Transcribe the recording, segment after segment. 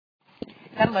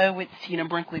Hello, it's Tina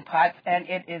Brinkley Potts, and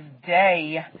it is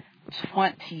day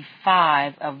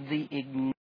 25 of the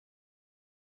Ignite.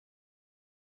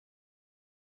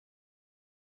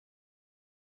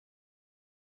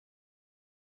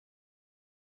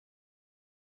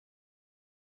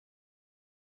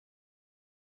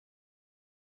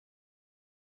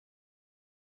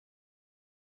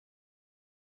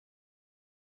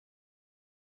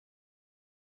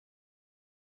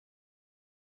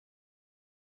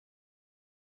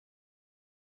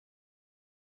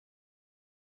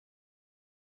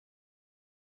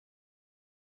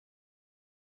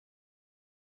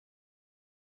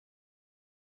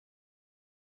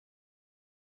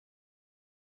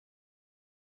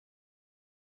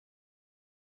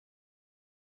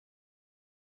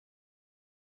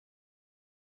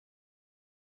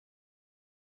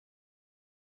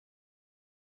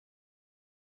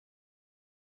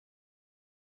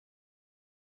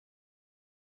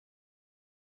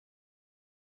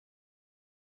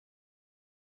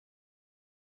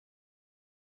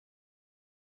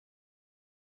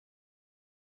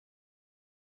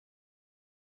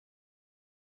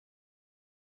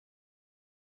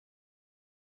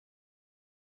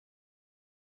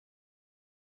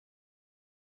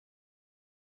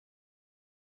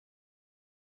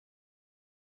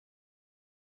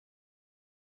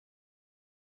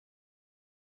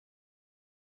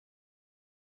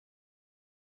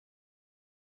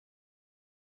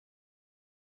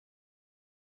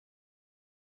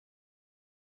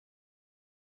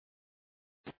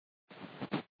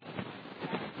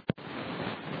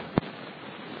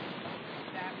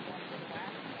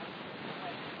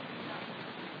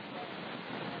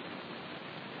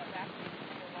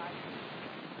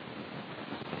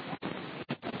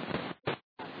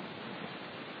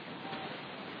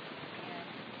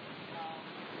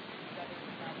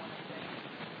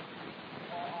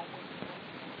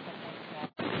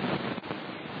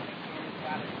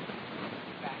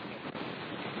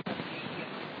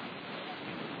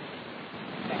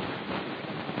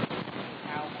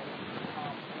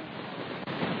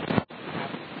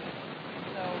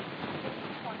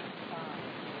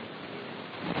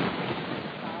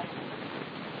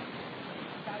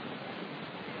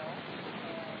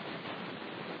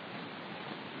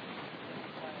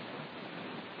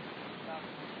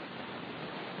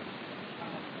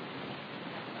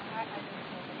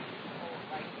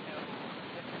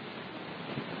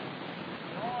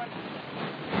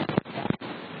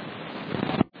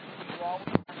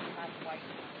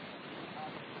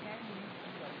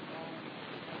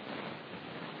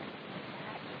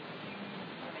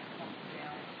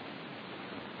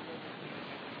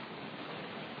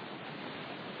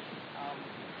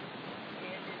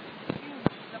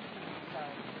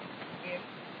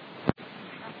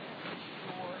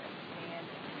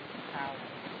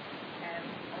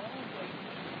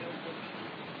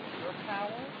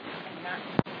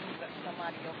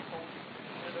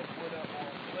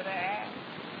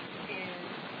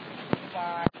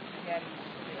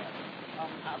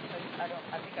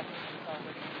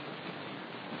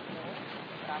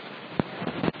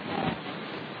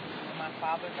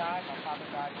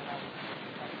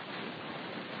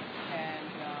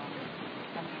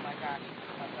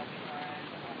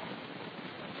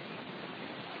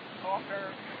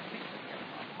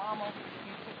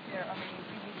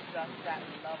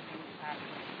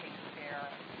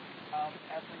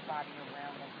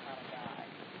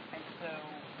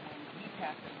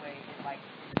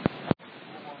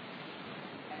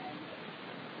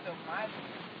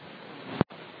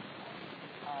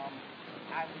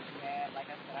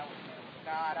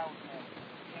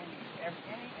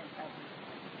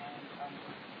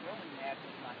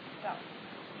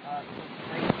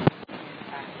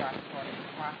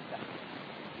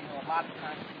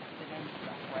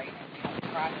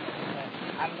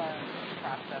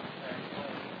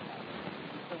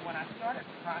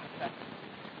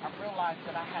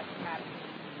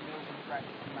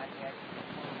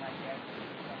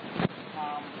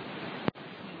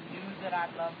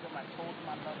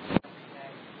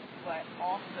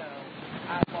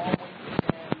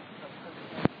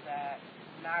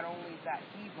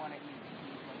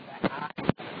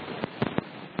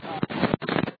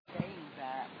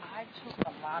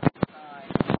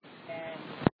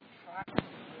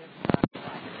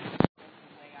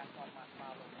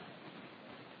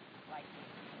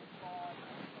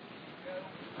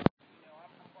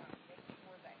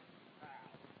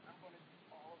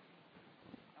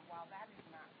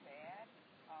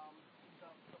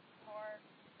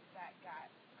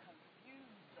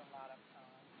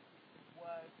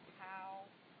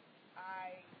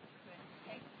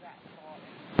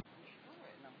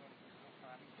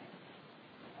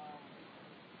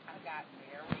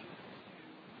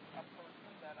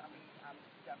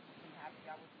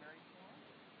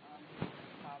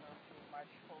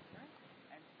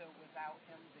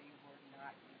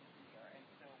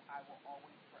 will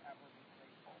always forever be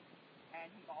grateful.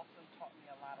 And he also taught me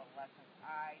a lot of lessons.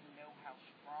 I know how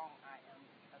strong I am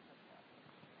because of him.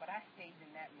 But I stayed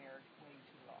in that marriage way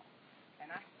too long.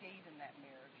 And I stayed in that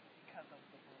marriage because of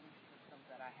the belief system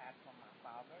that I had from my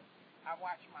father. I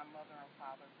watched my mother and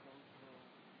father go through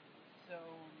so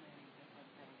many different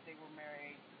things. They were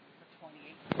married for 28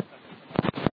 years up until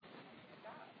they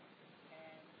died.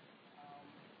 And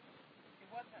it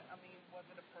wasn't, was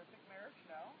it a perfect marriage?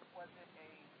 No. Was it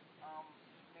a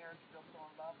marriage built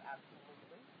on love?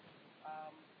 Absolutely.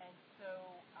 And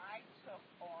so I took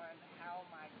on how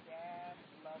my dad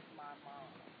loved my mom.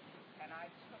 And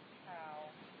I took how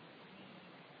he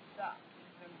stuck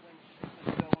even when she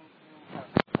was going through her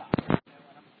stuff. You know,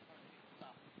 and I'm supposed to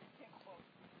stuff. In quotes.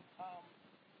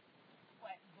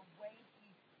 But the way he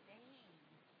stayed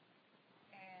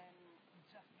and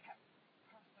just kept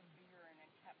persevering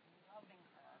and kept loving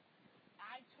her,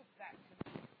 I took that to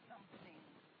mean something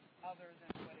other than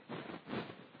what it was.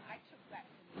 I took that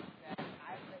to mean that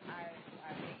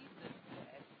I made this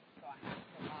bed, so I have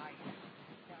to lie in it.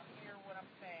 Now, hear what I'm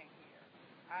saying here.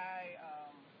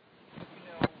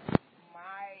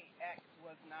 My ex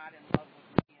was not in love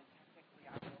with me, and technically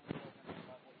I really wasn't in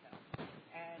love with him.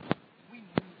 And we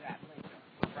knew that later,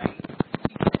 right?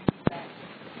 He knew that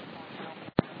on how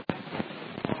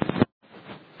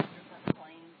different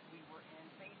planes we were in,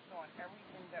 based on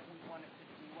everything that we wanted to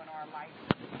do in our life.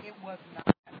 It was not.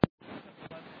 It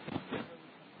wasn't really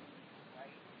convenient,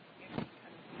 right? It was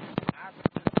convenient. I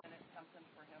represented something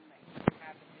for him that he didn't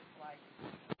have in his life.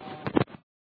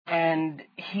 And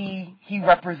he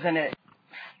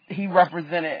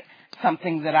represented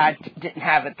something that I didn't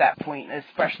have at that point,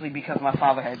 especially because my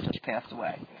father had just passed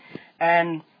away.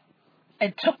 And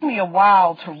it took me a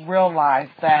while to realize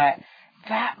that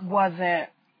that wasn't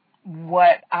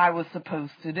what I was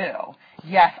supposed to do.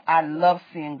 Yes, I love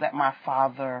seeing that my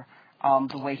father,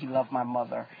 the way he loved my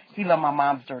mother, he loved my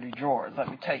mom's dirty drawers, let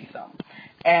me tell you something.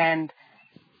 And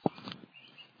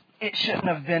it shouldn't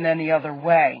have been any other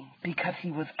way because he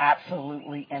was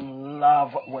absolutely in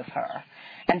love with her.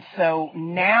 And so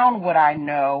now what I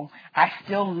know, I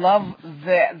still love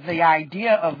the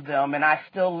idea of them, and I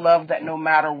still love that no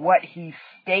matter what, he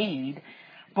stayed.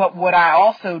 But what I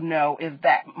also know is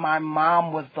that my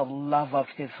mom was the love of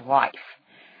his life.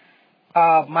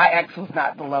 My ex was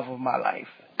not the love of my life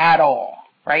at all,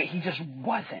 right? He just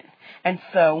wasn't. And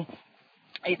so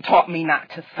it taught me not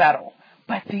to settle.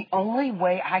 But the only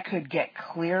way I could get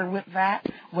clear with that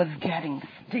was getting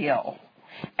still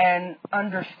and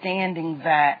understanding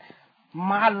that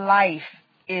my life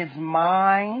is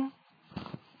mine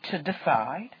to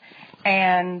decide,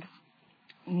 and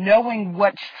knowing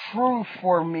what's true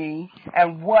for me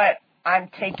and what I'm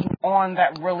taking on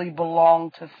that really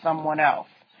belonged to someone else.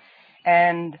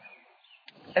 And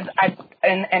I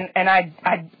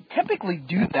typically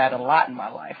do that a lot in my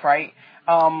life, right?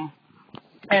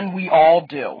 And we all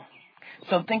do.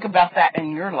 So think about that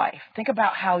in your life. Think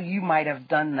about how you might have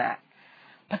done that.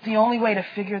 But the only way to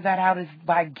figure that out is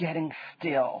by getting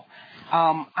still.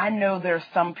 I know there's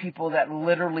some people that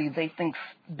literally they think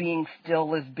being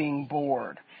still is being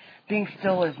bored. Being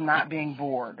still is not being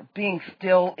bored. Being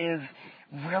still is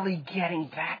really getting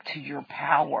back to your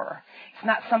power. It's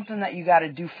not something that you got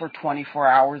to do for 24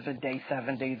 hours a day,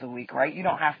 7 days a week, right? You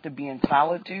don't have to be in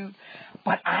solitude.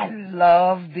 But I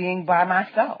love being by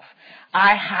myself.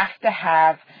 I have to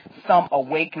have some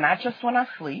awake, not just when I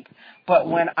sleep, but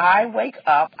when I wake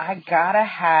up, I gotta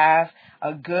have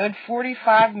a good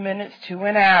 45 minutes to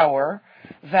an hour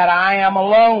that I am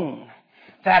alone,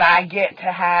 that I get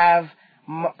to have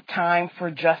time for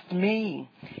just me.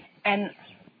 And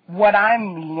what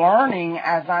I'm learning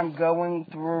as I'm going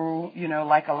through,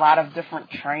 like a lot of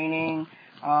different training,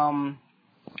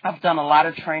 I've done a lot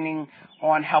of training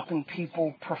on helping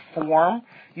people perform,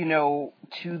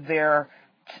 to their,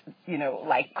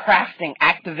 like crafting,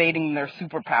 activating their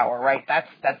superpower, right?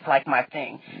 That's like my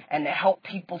thing. And to help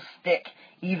people stick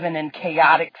even in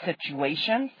chaotic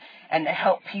situations, and to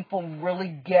help people really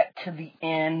get to the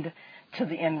end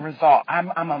result.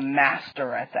 I'm a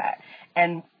master at that.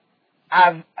 And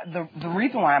the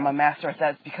reason why I'm a master at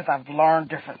that is because I've learned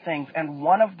different things. And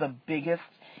one of the biggest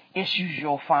issues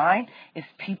you'll find is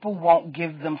people won't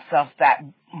give themselves that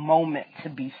moment to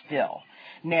be still.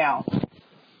 Now,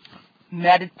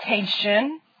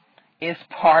 meditation is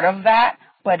part of that,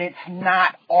 but it's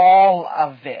not all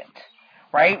of it,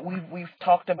 right? We've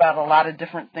talked about a lot of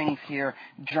different things here,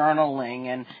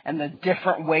 journaling and the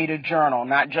different way to journal,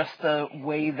 not just the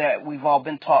way that we've all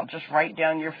been taught. Just write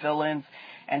down your feelings,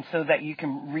 and so that you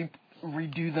can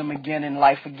redo them again in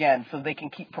life again so they can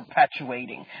keep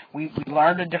perpetuating. We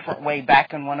learned a different way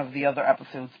back in one of the other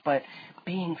episodes, but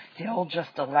being still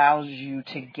just allows you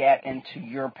to get into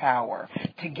your power,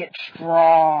 to get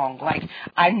strong. Like,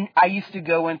 I used to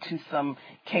go into some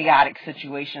chaotic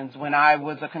situations when I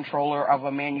was a controller of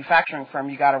a manufacturing firm.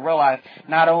 You got to realize,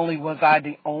 not only was I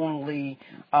the only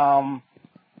a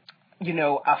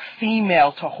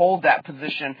female to hold that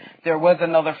position. There was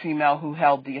another female who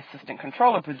held the assistant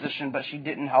controller position, but she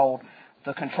didn't hold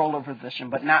the controller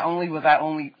position. But not only was I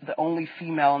the only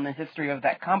female in the history of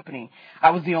that company,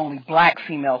 I was the only black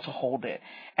female to hold it.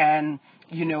 And,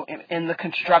 in the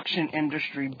construction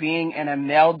industry, being in a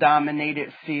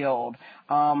male-dominated field,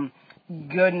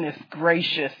 goodness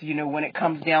gracious, when it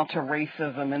comes down to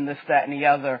racism and this, that, and the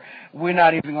other, we're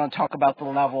not even going to talk about the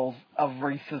levels of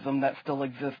racism that still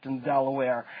exist in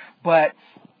Delaware. But,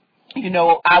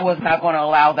 I was not going to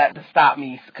allow that to stop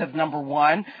me because, number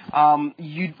one,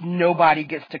 nobody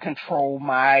gets to control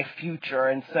my future.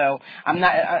 And so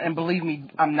and believe me,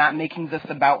 I'm not making this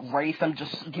about race. I'm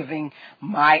just giving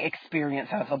my experience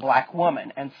as a black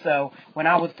woman. And so when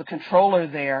I was the controller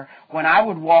there, when I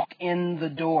would walk in the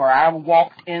door, I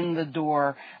walked in the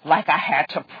door like I had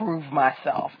to prove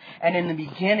myself. And in the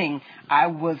beginning,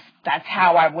 that's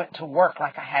how I went to work,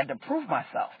 like I had to prove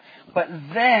myself. But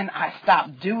then I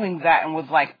stopped doing that and was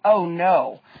like, oh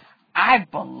no, I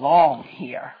belong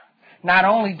here. Not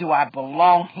only do I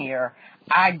belong here,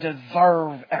 I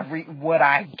deserve what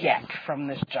I get from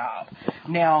this job.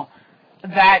 Now,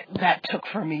 that took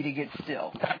for me to get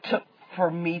still. That took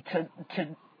for me to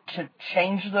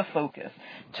change the focus,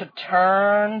 to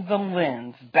turn the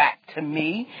lens back to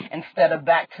me instead of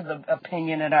back to the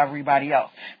opinion of everybody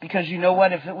else. Because you know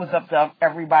what? If it was up to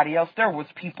everybody else, there was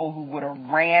people who would have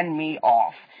ran me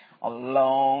off a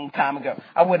long time ago.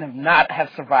 I would not have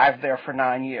survived there for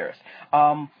 9 years.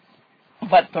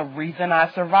 But the reason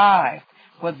I survived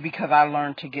was because I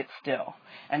learned to get still.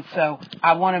 And so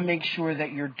I want to make sure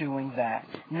that you're doing that,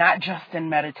 not just in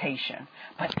meditation,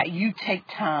 but that you take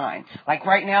time. Like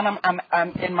right now,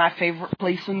 I'm in my favorite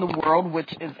place in the world,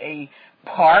 which is a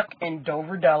park in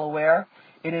Dover, Delaware.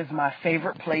 It is my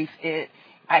favorite place.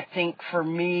 I think for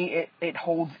me, it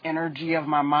holds energy of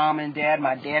my mom and dad.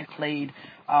 My dad played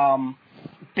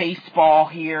baseball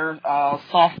here,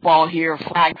 softball here,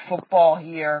 flag football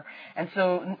here. And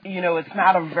so, it's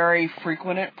not a very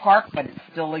frequented park, but it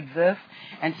still exists.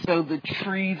 And so the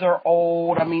trees are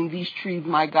old. I mean, these trees,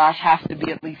 my gosh, have to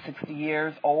be at least 60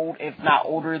 years old, if not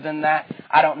older than that.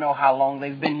 I don't know how long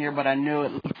they've been here, but I know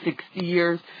at least 60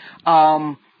 years.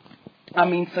 So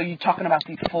you're talking about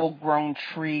these full-grown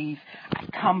trees. I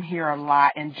come here a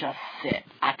lot and just sit.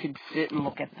 I could sit and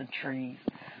look at the trees.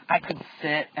 I could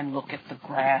sit and look at the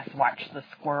grass, watch the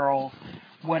squirrels,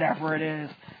 whatever it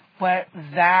is. But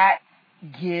that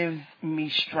gives me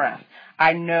strength.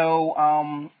 I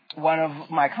know one of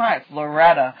my clients,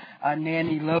 Loretta,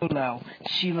 Nanny Lolo,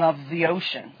 she loves the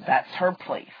ocean. That's her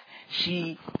place.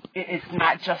 It's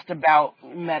not just about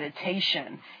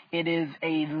meditation. It is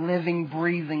a living,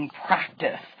 breathing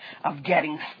practice of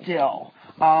getting still,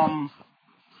 and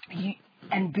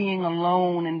being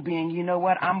alone and being, you know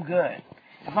what, I'm good.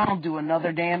 If I don't do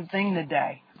another damn thing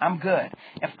today, I'm good.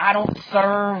 If I don't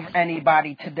serve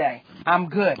anybody today, I'm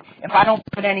good. If I don't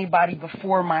put anybody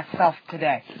before myself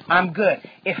today, I'm good.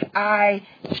 If I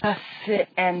just sit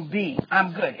and be,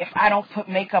 I'm good. If I don't put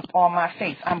makeup on my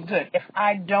face, I'm good. If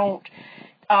I don't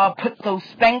put those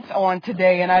Spanx on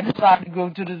today and I decide to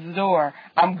go to the store,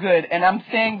 I'm good. And I'm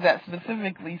saying that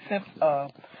specifically since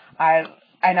I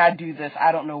do this.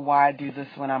 I don't know why I do this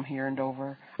when I'm here in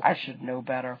Dover. I should know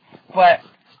better. But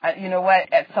you know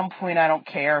what? At some point I don't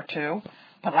care too.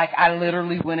 But like I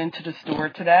literally went into the store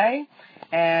today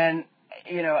and,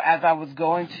 as I was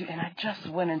going to, and I just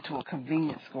went into a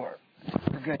convenience store,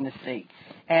 for goodness sake.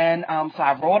 And so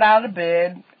I rolled out of the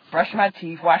bed, brushed my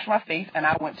teeth, washed my face, and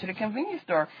I went to the convenience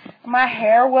store. My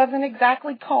hair wasn't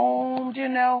exactly combed,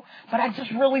 but I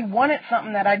just really wanted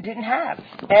something that I didn't have.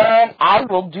 And I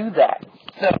will do that.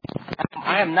 So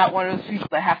I am not one of those people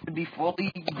that have to be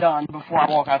fully done before I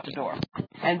walk out the door.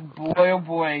 And boy, oh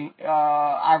boy,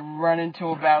 I've run into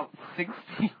about 6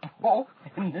 people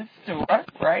in this store,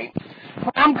 right?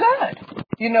 But I'm good.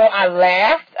 I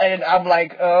laughed, and I'm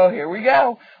like, oh, here we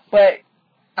go. But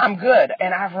I'm good.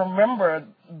 And I remember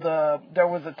there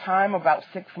was a time about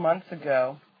 6 months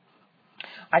ago,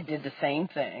 I did the same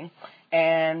thing.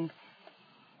 And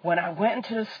when I went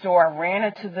into the store, I ran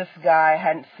into this guy I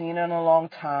hadn't seen in a long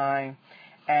time.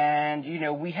 And,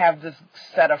 we have this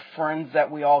set of friends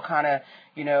that we all kind of,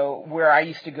 where I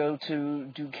used to go to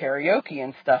do karaoke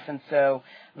and stuff. And so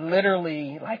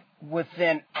literally, like,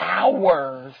 within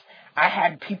hours, I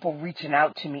had people reaching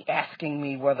out to me asking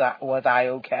me was I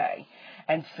okay.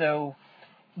 And so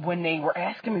when they were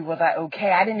asking me was I okay,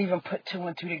 I didn't even put two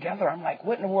and two together. I'm like,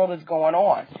 what in the world is going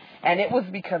on? And it was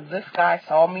because this guy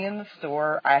saw me in the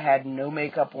store. I had no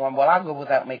makeup on. Well, I go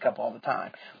without makeup all the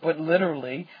time. But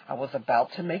literally, I was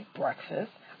about to make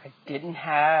breakfast. I didn't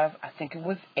have, I think it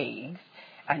was eggs.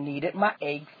 I needed my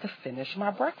eggs to finish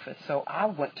my breakfast. So I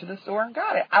went to the store and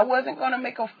got it. I wasn't going to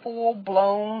make a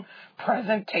full-blown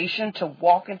presentation to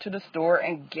walk into the store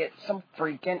and get some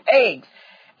freaking eggs.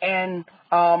 And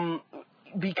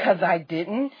because I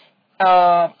didn't,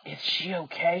 is she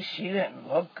okay? She didn't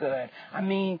look good. I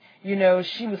mean,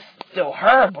 she was still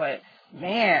her, but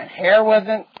man, hair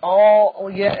wasn't all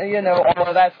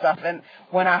of that stuff. And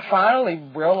when I finally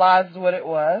realized what it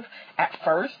was, at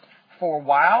first, for a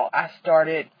while, I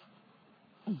started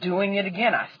doing it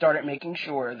again. I started making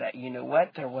sure that,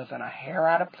 there wasn't a hair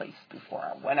out of place before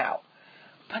I went out.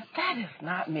 But that is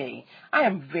not me. I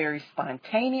am very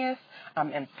spontaneous.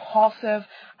 I'm impulsive.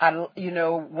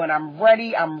 When I'm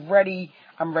ready, I'm ready.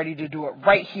 I'm ready to do it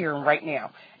right here and right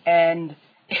now. And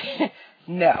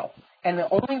no. And the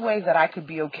only way that I could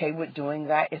be okay with doing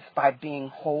that is by being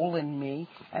whole in me,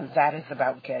 and that is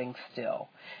about getting still.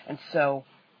 And so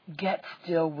get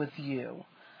still with you.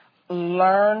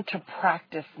 Learn to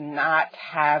practice not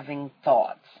having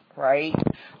thoughts, right?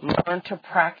 Learn to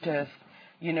practice.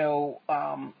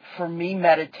 For me,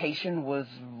 meditation was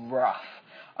rough.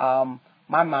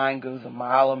 My mind goes a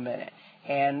mile a minute.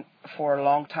 And for a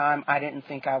long time, I didn't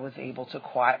think I was able to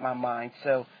quiet my mind.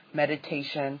 So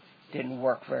meditation didn't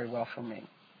work very well for me.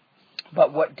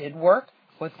 But what did work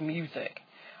was music.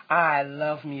 I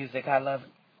love music. I love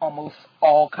almost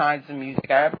all kinds of music.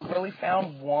 I haven't really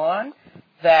found one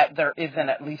that there isn't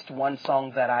at least one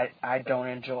song that I don't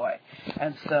enjoy.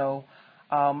 And so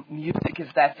music is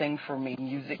that thing for me.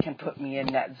 Music can put me in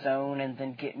that zone and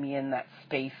then get me in that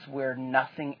space where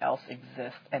nothing else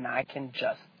exists and I can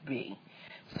just be.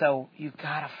 So you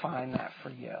gotta find that for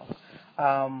you.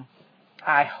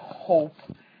 I hope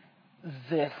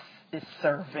this is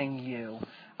serving you.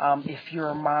 If you're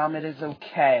a mom, it is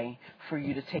okay for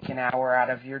you to take an hour out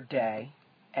of your day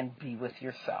and be with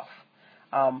yourself.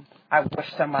 I wish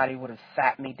somebody would have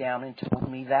sat me down and told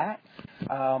me that.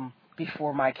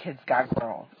 Before my kids got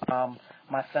grown.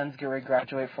 My son's getting ready to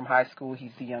graduate from high school.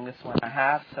 He's the youngest one I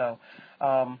have. So,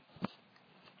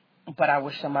 but I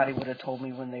wish somebody would have told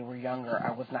me when they were younger.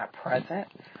 I was not present.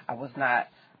 I was not,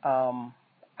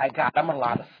 I got them a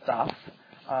lot of stuff.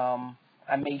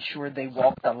 I made sure they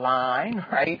walked the line,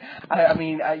 right? I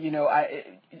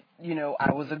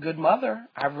was a good mother.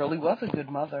 I really was a good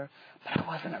mother, but I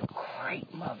wasn't a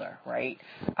great mother, right?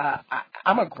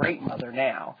 I'm a great mother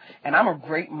now, and I'm a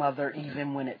great mother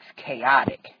even when it's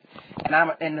chaotic.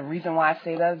 And the reason why I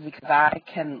say that is because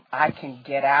I can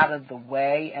get out of the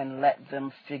way and let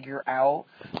them figure out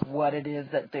what it is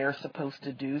that they're supposed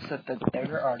to do, so that they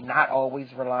are not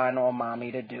always relying on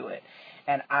mommy to do it.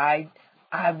 And I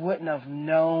wouldn't have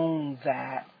known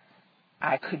that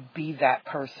I could be that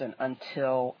person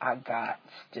until I got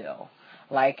still.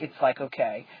 It's like,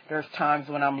 okay, there's times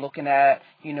when I'm looking at,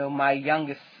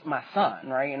 my son,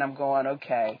 right? And I'm going,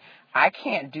 okay, I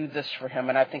can't do this for him.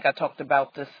 And I think I talked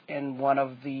about this in one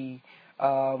of the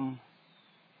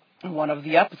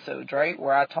episodes, right?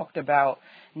 Where I talked about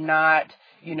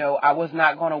I was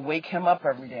not going to wake him up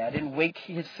every day. I didn't wake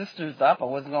his sisters up. I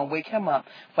wasn't going to wake him up.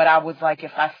 But I was like,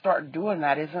 if I start doing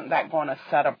that, isn't that going to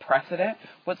set a precedent?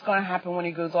 What's going to happen when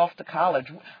he goes off to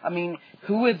college? I mean,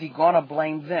 who is he going to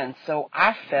blame then? So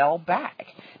I fell back.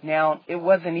 Now, it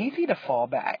wasn't easy to fall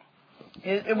back.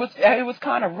 It was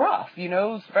kind of rough,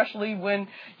 especially when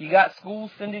you got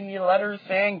schools sending you letters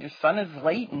saying your son is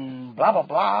late and blah, blah,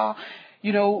 blah,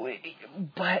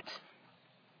 but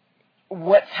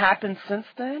what's happened since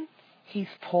then? He's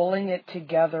pulling it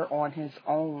together on his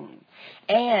own.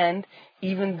 And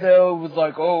even though it was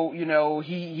like,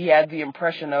 he had the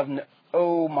impression of,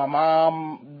 my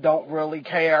mom don't really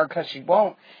care because she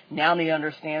won't. Now he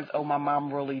understands, my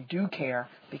mom really do care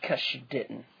because she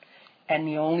didn't. And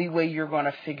the only way you're going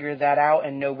to figure that out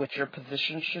and know what your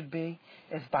position should be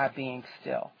is by being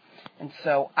still. And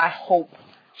so I hope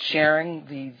sharing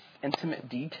these intimate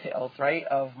details, right,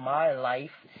 of my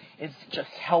life is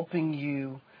just helping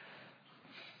you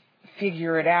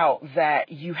figure it out that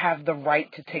you have the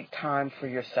right to take time for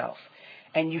yourself.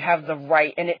 And you have the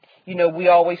right, and we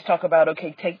always talk about,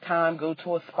 okay, take time, go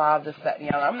to a spa, this, that,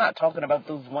 I'm not talking about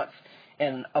those once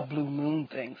and a blue moon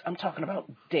things. I'm talking about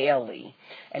daily.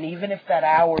 And even if that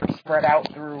hour is spread out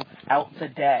throughout the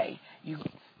day, you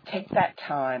take that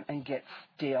time and get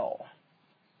still.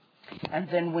 And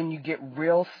then when you get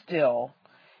real still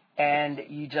and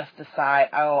you just decide,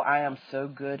 oh, I am so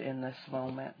good in this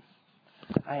moment.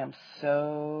 I am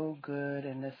so good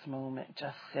in this moment.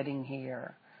 Just sitting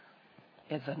here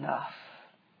is enough.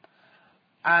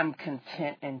 I'm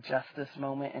content in just this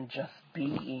moment and just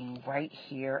being right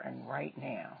here and right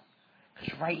now.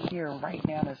 Because right here and right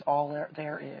now is all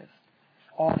there is.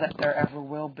 All that there ever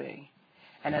will be.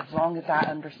 And as long as I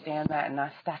understand that and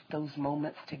I stack those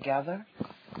moments together,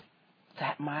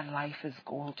 that my life is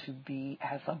going to be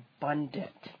as abundant,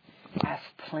 as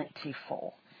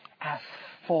plentiful, as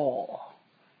full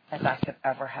as I could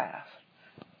ever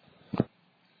have.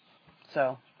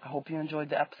 So, I hope you enjoyed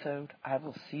the episode. I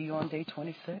will see you on day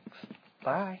 26.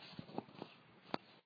 Bye.